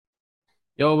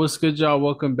Yo, what's good, y'all?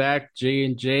 Welcome back. J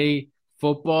and J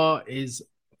football is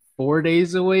 4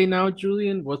 days away now.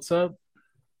 Julian, what's up?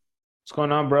 What's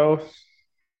going on, bro?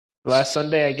 Last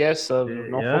Sunday, I guess, of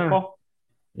no Yeah, football.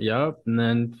 yup. And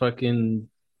then fucking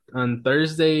on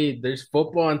Thursday, there's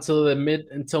football until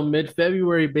mid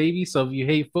February, baby. So if you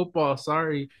hate football,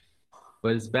 sorry,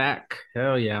 but it's back.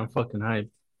 Hell yeah, I'm fucking hyped.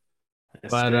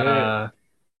 Let's But get it.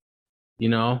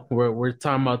 we're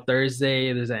talking about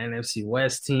Thursday. There's an NFC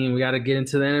West team. We got to get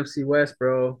into the NFC West,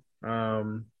 bro.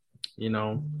 You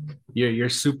know, your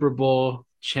Super Bowl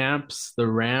champs, the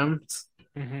Rams.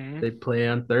 hmm They play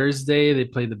on Thursday. They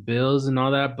play the Bills and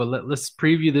all that. But let's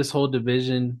preview this whole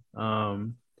division.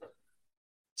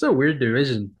 It's a weird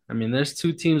division. I mean, there's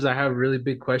two teams I have really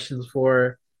big questions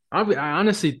for. I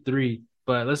honestly three,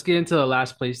 but let's get into the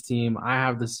last place team. I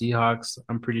have the Seahawks.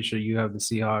 I'm pretty sure you have the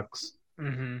Seahawks.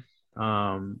 hmm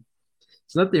Um,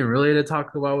 there's nothing really to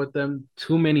talk about with them.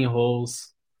 Too many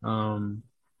holes. Um,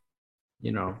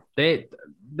 you know,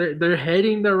 they're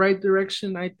heading the right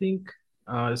direction, I think.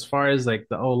 As far as like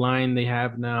the O line they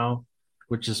have now,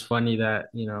 which is funny that,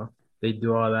 they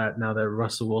do all that now that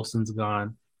Russell Wilson's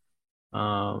gone.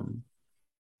 Um,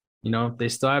 they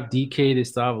still have DK, they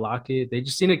still have Lockett. They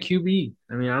just need a QB.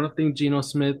 I mean, I don't think Geno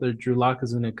Smith or Drew Lock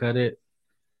is gonna cut it.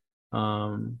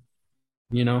 Um,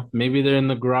 maybe they're in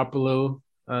the Garoppolo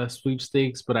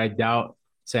sweepstakes, but I doubt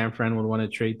San Fran would want to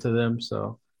trade to them.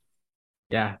 So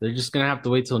yeah, they're just gonna have to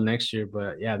wait till next year.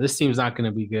 But yeah, this team's not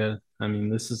gonna be good. I mean,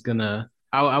 this is gonna.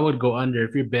 I would go under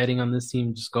if you're betting on this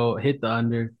team. Just go hit the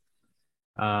under.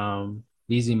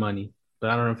 Easy money. But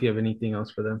I don't know if you have anything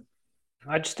else for them.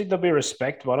 I just think they'll be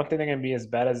respectable. I don't think they're gonna be as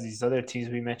bad as these other teams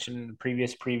we mentioned in the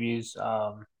previous previews.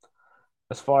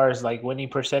 As far as like winning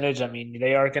percentage, I mean,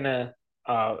 they are gonna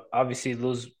obviously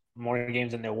lose more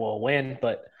games than they will win,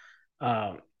 but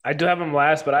I do have them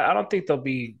last, but I don't think they'll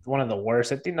be one of the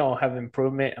worst. I think they'll have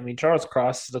improvement. I mean, Charles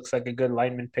Cross looks like a good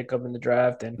lineman pickup in the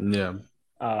draft, and Yeah.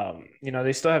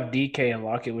 they still have DK and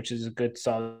Lockett, which is a good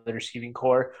solid receiving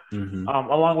core. Mm-hmm.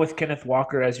 Along with Kenneth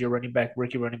Walker as your running back,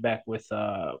 rookie running back with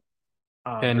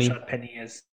Penny. Rashad Penny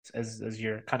as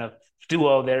your kind of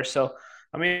duo there. So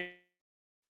I mean,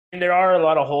 there are a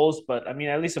lot of holes, but I mean,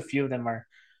 at least a few of them are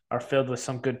filled with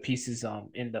some good pieces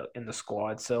in the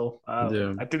squad. So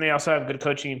Yeah. I think they also have good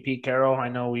coaching in Pete Carroll. I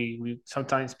know we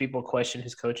sometimes people question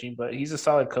his coaching, but he's a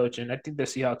solid coach, and I think the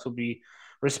Seahawks will be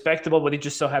respectable. But he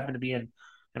just so happened to be in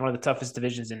one of the toughest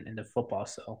divisions in the football.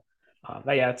 So,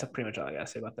 but yeah, that's pretty much all I gotta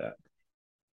say about that.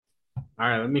 All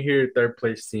right. Let me hear your third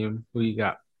place team. Who you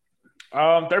got?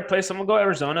 Third place, I'm gonna go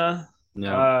Arizona.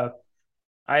 Yeah. Uh,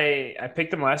 I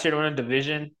picked them last year to win a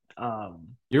division.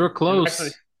 You were And actually,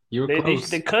 close. You were they close.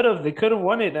 could have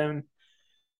won it, and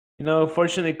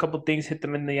fortunately, a couple things hit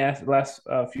them in the last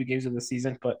few games of the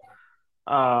season. But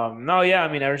no, yeah,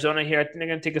 I mean Arizona here. I think they're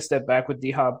gonna take a step back with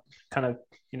D Hop kind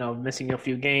of missing a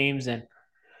few games and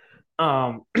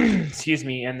excuse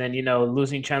me, and then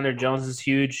losing Chandler Jones is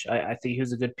huge. I think he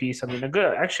was a good piece. I mean, a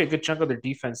good chunk of their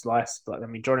defense lost. I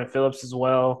mean, Jordan Phillips as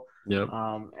well. Yep.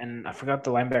 And I forgot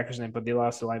the linebacker's name, but they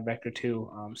lost the linebacker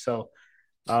too. So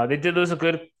they did lose a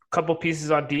good couple pieces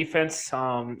on defense.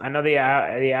 I know they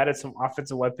added some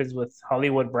offensive weapons with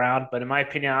Hollywood Brown, but in my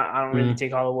opinion, I don't really Mm,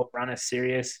 take Hollywood Brown as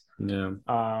serious. yeah.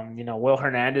 Will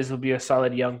Hernandez would be a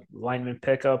solid young lineman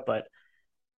pickup, but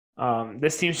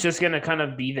this team's just gonna kind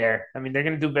of be there. I mean, they're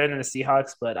gonna do better than the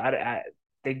Seahawks, but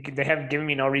they have given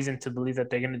me no reason to believe that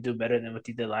they're gonna do better than what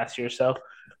they did last year. So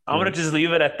I'm Yeah. gonna just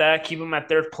leave it at that. Keep them at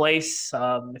third place.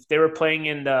 If they were playing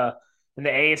in the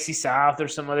AFC South or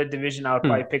some other division, I would Hmm.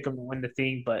 probably pick them to win the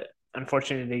thing. But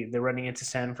unfortunately, they're running into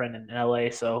San Fran and LA,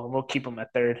 so we'll keep them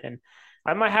at third. And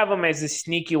I might have them as a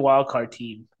sneaky wild card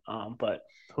team, but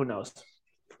who knows?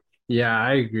 Yeah,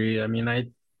 I agree. I mean,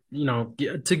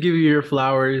 to give you your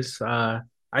flowers,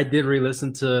 I did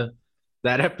re-listen to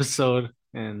that episode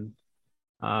and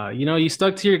you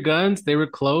stuck to your guns. They were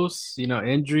close.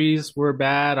 Injuries were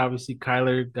bad. Obviously,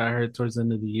 Kyler got hurt towards the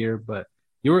end of the year, but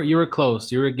you were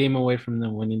close. You were a game away from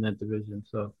them winning that division.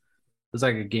 So it was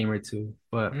like a game or two.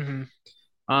 But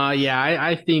Mm-hmm. yeah,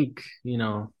 I think,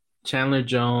 Chandler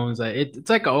Jones, it's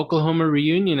like an Oklahoma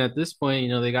reunion at this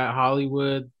point. They got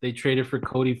Hollywood. They traded for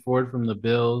Cody Ford from the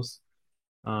Bills.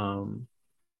 Um,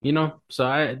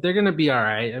 so they're gonna be all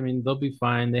right. I mean, they'll be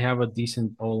fine. They have a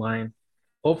decent O line.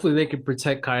 Hopefully, they can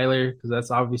protect Kyler because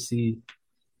that's obviously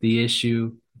the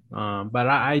issue. But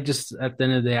I just at the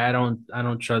end of the day, I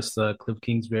don't trust Cliff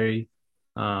Kingsbury.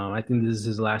 I think this is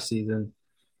his last season.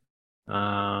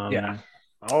 Yeah. Um,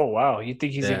 Oh wow, you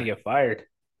think he's gonna yeah. get fired?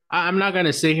 I'm not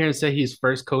gonna sit here and say he's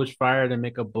first coach fired and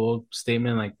make a bold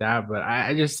statement like that, but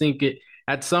I just think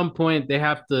at some point they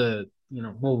have to.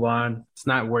 move on. It's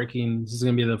not working. This is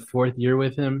gonna be the fourth year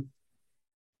with him.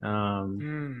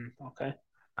 Um, Okay.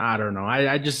 I don't know. I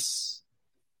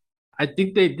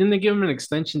think they give him an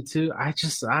extension too. I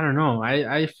don't know.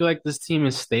 I feel like this team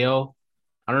is stale.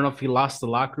 I don't know if he lost the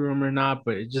locker room or not,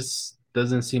 but it just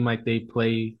doesn't seem like they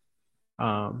play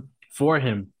for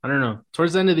him. I don't know.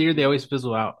 Towards the end of the year, they always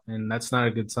fizzle out, and that's not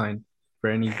a good sign for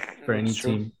any That's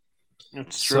true. team.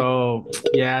 That's true. So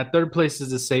yeah, third place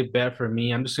is a safe bet for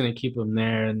me. I'm just gonna keep him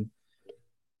there, and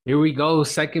here we go.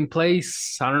 Second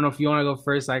place. I don't know if you want to go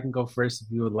first. I can go first if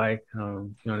you would like. If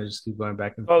you want to just keep going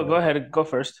back and Go forth. ahead. Go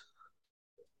first.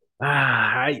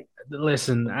 I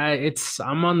listen,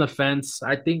 I'm on the fence.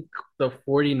 I think the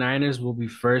 49ers will be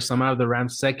first. I'm gonna have the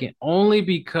Rams second, only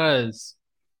because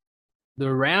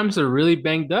the Rams are really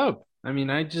banged up. I mean,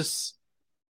 I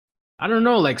don't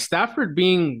know, like Stafford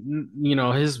being,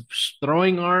 his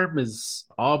throwing arm is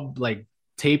all like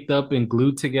taped up and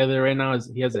glued together right now.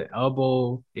 He has an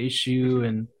elbow issue,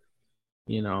 and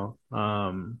you know,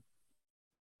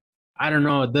 I don't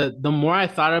know. The more I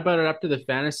thought about it after the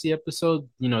fantasy episode,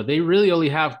 they really only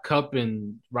have Cup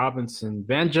and Robinson.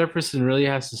 Van Jefferson really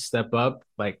has to step up,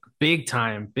 like big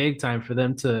time for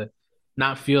them to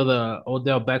not feel the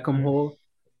Odell Beckham Mm. hole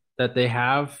that they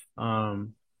have.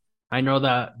 I know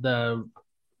that the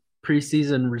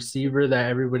preseason receiver that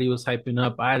everybody was hyping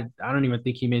up, I don't even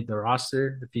think he made the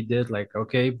roster. If he did, like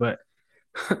okay, but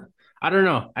I don't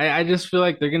know. I just feel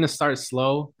like they're gonna start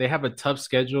slow. They have a tough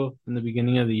schedule in the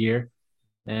beginning of the year,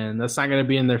 and that's not gonna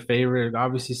be in their favor.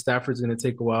 Obviously, Stafford's gonna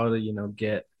take a while to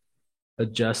get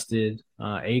adjusted.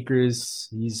 Akers,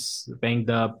 he's banged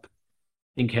up.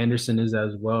 I think Henderson is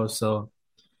as well. So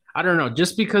I don't know.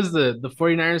 Just because the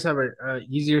 49ers have a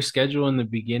easier schedule in the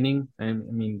beginning, and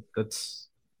I mean that's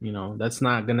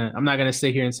not gonna. I'm not gonna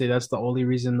sit here and say that's the only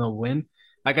reason they'll win.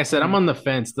 Like I said, I'm Mm. on the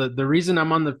fence. The reason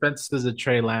I'm on the fence is because of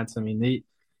Trey Lance. I mean,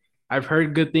 I've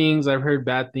heard good things, I've heard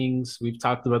bad things. We've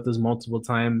talked about this multiple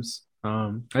times.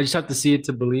 I just have to see it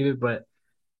to believe it. But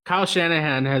Kyle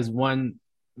Shanahan has won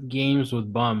games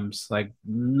with bums, like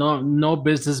no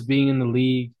business being in the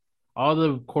league. All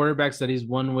the quarterbacks that he's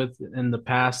won with in the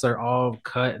past are all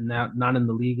cut and not in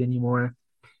the league anymore.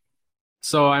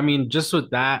 So I mean, just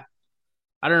with that,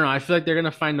 I don't know. I feel like they're gonna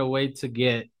find a way to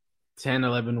get 10,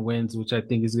 11 wins, which I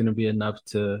think is gonna be enough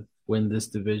to win this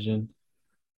division.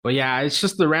 But yeah, it's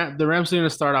just the Rams are gonna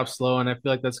start off slow, and I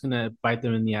feel like that's gonna bite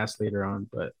them in the ass later on.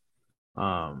 But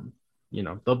um,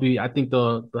 they'll be. I think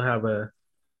they'll have a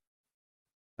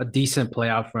decent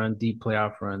playoff run, deep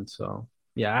playoff run. So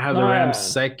yeah, I have No, the Rams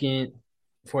second,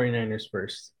 49ers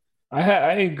first.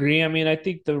 I agree. I mean, I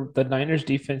think the Niners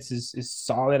defense is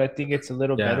solid. I think it's a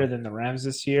little better Yeah. than the Rams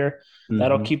this year.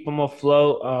 That'll Mm-hmm. keep them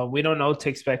afloat. We don't know what to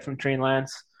expect from Trey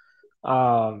Lance,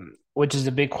 which is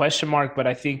a big question mark. But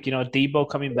I think Debo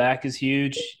coming back is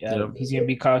huge. Yep. He's going to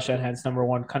be Kyle Shanahan's number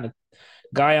one kind of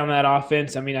guy on that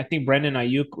offense. I mean, I think Brandon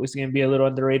Ayuk was going to be a little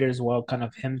underrated as well. Kind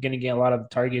of him going to get a lot of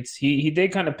targets. He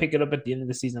did kind of pick it up at the end of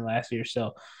the season last year.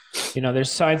 So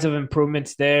there's signs of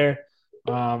improvements there.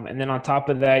 And then on top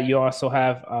of that, you also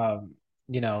have,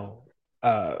 you know,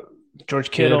 uh,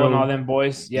 George Kittle and all Kittle. them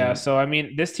boys. Yeah. Yeah. So I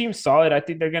mean, this team's solid. I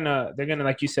think they're gonna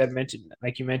like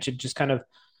you mentioned, just kind of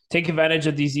take advantage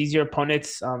of these easier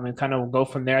opponents and kind of go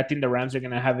from there. I think the Rams are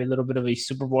gonna have a little bit of a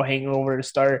Super Bowl hangover to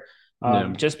start,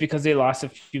 Yeah. just because they lost a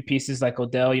few pieces like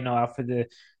Odell, out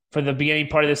for the beginning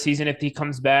part of the season if he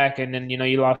comes back, and then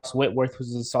you lost Whitworth,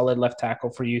 who's a solid left tackle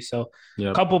for you. So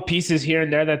Yep. couple pieces here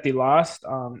and there that they lost,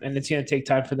 and it's going to take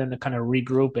time for them to kind of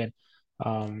regroup. And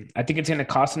I think it's going to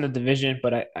cost them the division,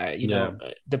 but Yeah.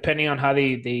 depending on how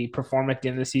they perform at the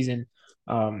end of the season,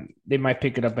 they might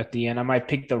pick it up at the end. I might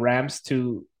pick the Rams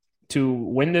to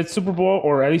win the Super Bowl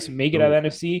or at least make it out of Oh, the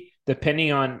NFC,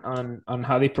 depending on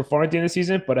how they perform at the end of the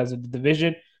season. But as a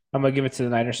division, I'm gonna give it to the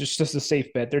Niners. It's just a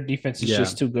safe bet. Their defense is yeah.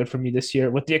 just too good for me this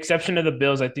year. With the exception of the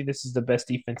Bills, I think this is the best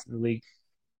defense in the league.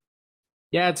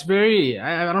 Yeah, it's very.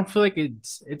 I don't feel like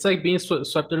it's like being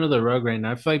swept under the rug right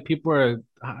now. I feel like people are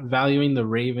valuing the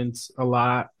Ravens a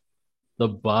lot, the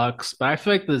Bucks, but I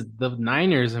feel like the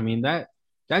Niners. I mean that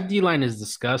D line is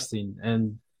disgusting,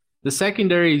 and the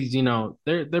secondaries.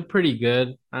 They're pretty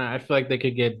good. I feel like they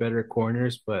could get better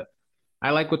corners, but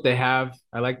I like what they have.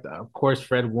 I like, of course,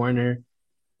 Fred Warner,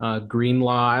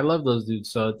 Greenlaw. I love those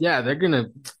dudes. So yeah,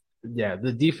 yeah,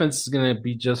 the defense is gonna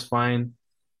be just fine.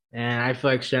 And I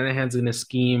feel like Shanahan's gonna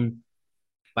scheme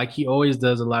like he always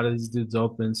does a lot of these dudes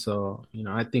open. So,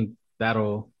 I think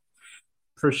that'll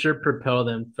for sure propel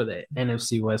them for the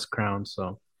NFC West crown.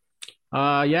 So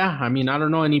yeah, I mean, I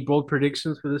don't know any bold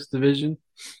predictions for this division.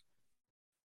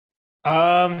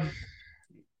 Um,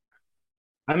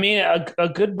 I mean, a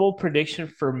good bold prediction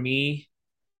for me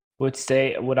would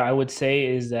say what I would say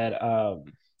is that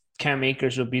Cam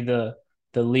Akers will be the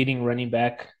leading running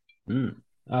back, Hmm.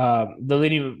 the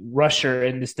leading rusher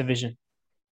in this division.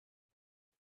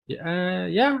 Yeah,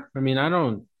 yeah. I mean, I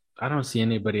don't see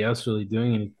anybody else really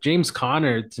doing it. James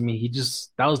Conner, to me, he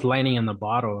just that was lightning in the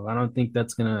bottle. I don't think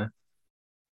that's gonna.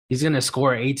 He's gonna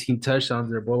score 18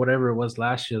 touchdowns or whatever it was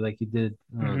last year, like he did,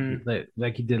 Hmm.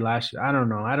 like he did last year. I don't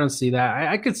know. I don't see that.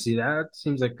 I could see that. It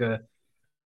seems like a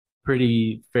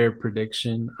pretty fair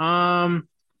prediction. Hmm.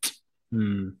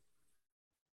 I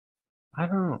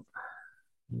don't.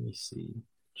 Let me see.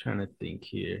 Trying to think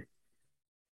here.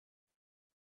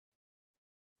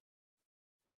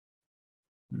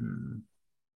 Hmm.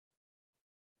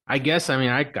 I guess I mean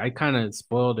I kind of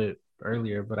spoiled it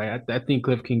earlier, but I think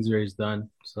Cliff Kingsbury is done.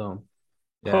 So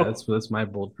yeah, Oh, that's my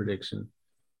bold prediction.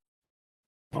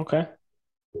 okay,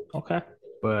 okay.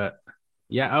 But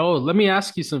yeah, oh, let me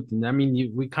ask you something. I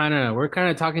mean, we're kind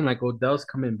of talking like Odell's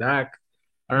coming back.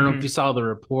 I don't know if you Hmm. saw the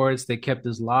reports. They kept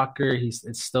his locker.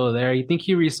 It's still there. You think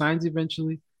he resigns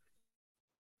eventually?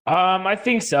 I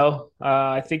think so.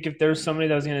 I think if there was somebody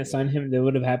that was going to sign him, that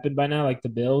would have happened by now, like the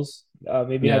Bills.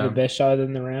 Maybe have the Yeah. best shot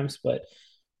than the Rams, but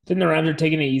then the Rams are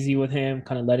taking it easy with him,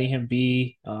 kind of letting him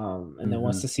be. And then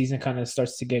once Hmm. the season kind of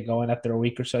starts to get going after a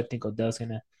week or so, I think Odell's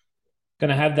gonna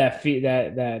have that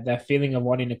feeling of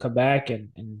wanting to come back, and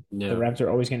the Yeah. Rams are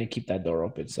always going to keep that door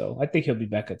open. So I think he'll be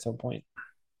back at some point.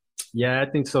 Yeah, I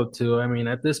think so too. I mean,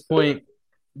 at this point,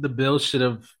 the Bills should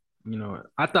have,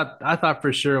 I thought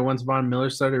for sure once Von Miller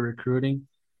started recruiting,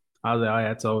 I was like, oh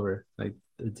yeah, it's over. Like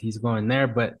he's going there,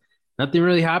 but nothing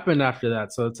really happened after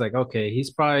that. So it's like, okay,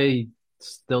 he's probably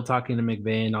still talking to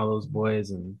McVay and all those boys,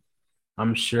 and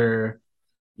I'm sure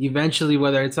eventually,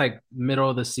 whether it's like middle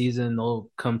of the season, they'll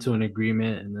come to an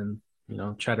agreement and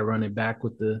then try to run it back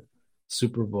with the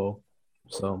Super Bowl.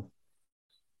 So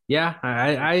yeah,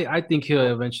 I think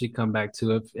he'll eventually come back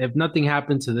to it. If nothing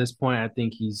happened to this point, I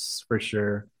think he's for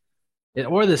sure.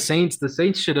 Or the Saints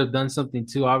should have done something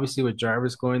too. Obviously, with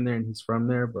Jarvis going there and he's from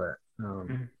there, but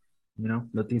Mhm.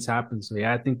 nothing's happened. So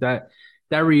yeah, I think that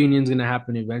reunion's gonna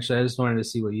happen eventually. I just wanted to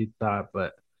see what you thought,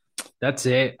 but that's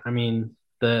it. I mean,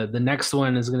 the next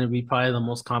one is gonna be probably the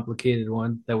most complicated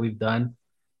one that we've done.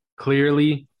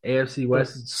 Clearly, AFC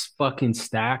West is fucking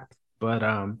stacked, but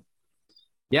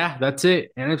yeah, that's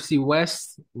it. NFC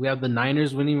West, we have the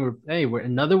Niners winning. We're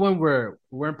another one where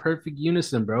we're in perfect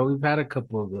unison, bro. We've had a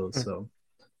couple of those, so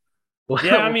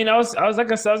Yeah, I well, mean, I was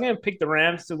like I said, I was gonna pick the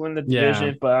Rams to win the yeah.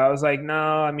 division, but I was like,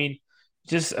 no, I mean,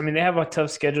 they have a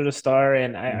tough schedule to start,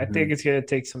 and I think Hmm. it's gonna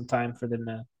take some time for them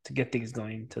to get things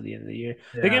going until the end of the year.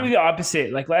 They're gonna be Yeah. the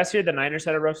opposite. Like last year, the Niners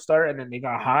had a rough start, and then they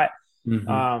got hot. Hmm.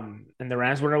 And the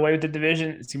Rams went away with the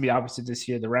division. It's gonna be the opposite this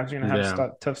year. The Rams are gonna have a Yeah.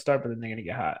 tough start, but then they're gonna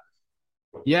get hot.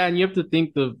 Yeah, and you have to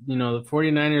think the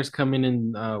 49ers coming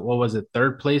in what was it,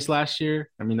 third place last year?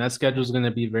 I mean, that schedule is going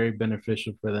to be very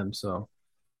beneficial for them. So,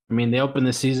 I mean, they opened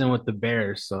the season with the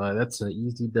Bears, so that's an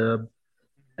easy dub.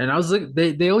 And I was like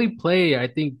they only play I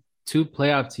think two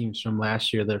playoff teams from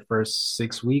last year their first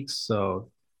 6 weeks.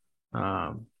 So,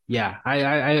 yeah,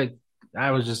 I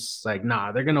was just like,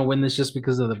 nah, they're going to win this just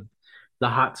because of the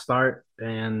hot start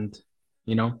and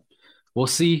you know we'll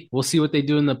see. We'll see what they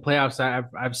do in the playoffs.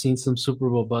 I've seen some Super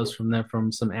Bowl buzz from them from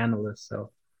some analysts.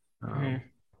 So, um, Mhm.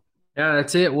 yeah,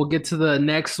 that's it. We'll get to the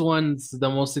next one. It's the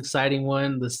most exciting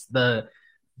one. The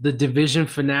division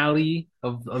finale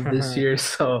of this year.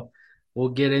 So we'll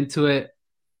get into it.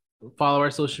 Follow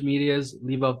our social medias.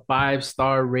 Leave a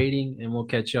 5-star rating, and we'll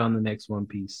catch you on the next one.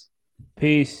 Peace.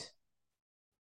 Peace.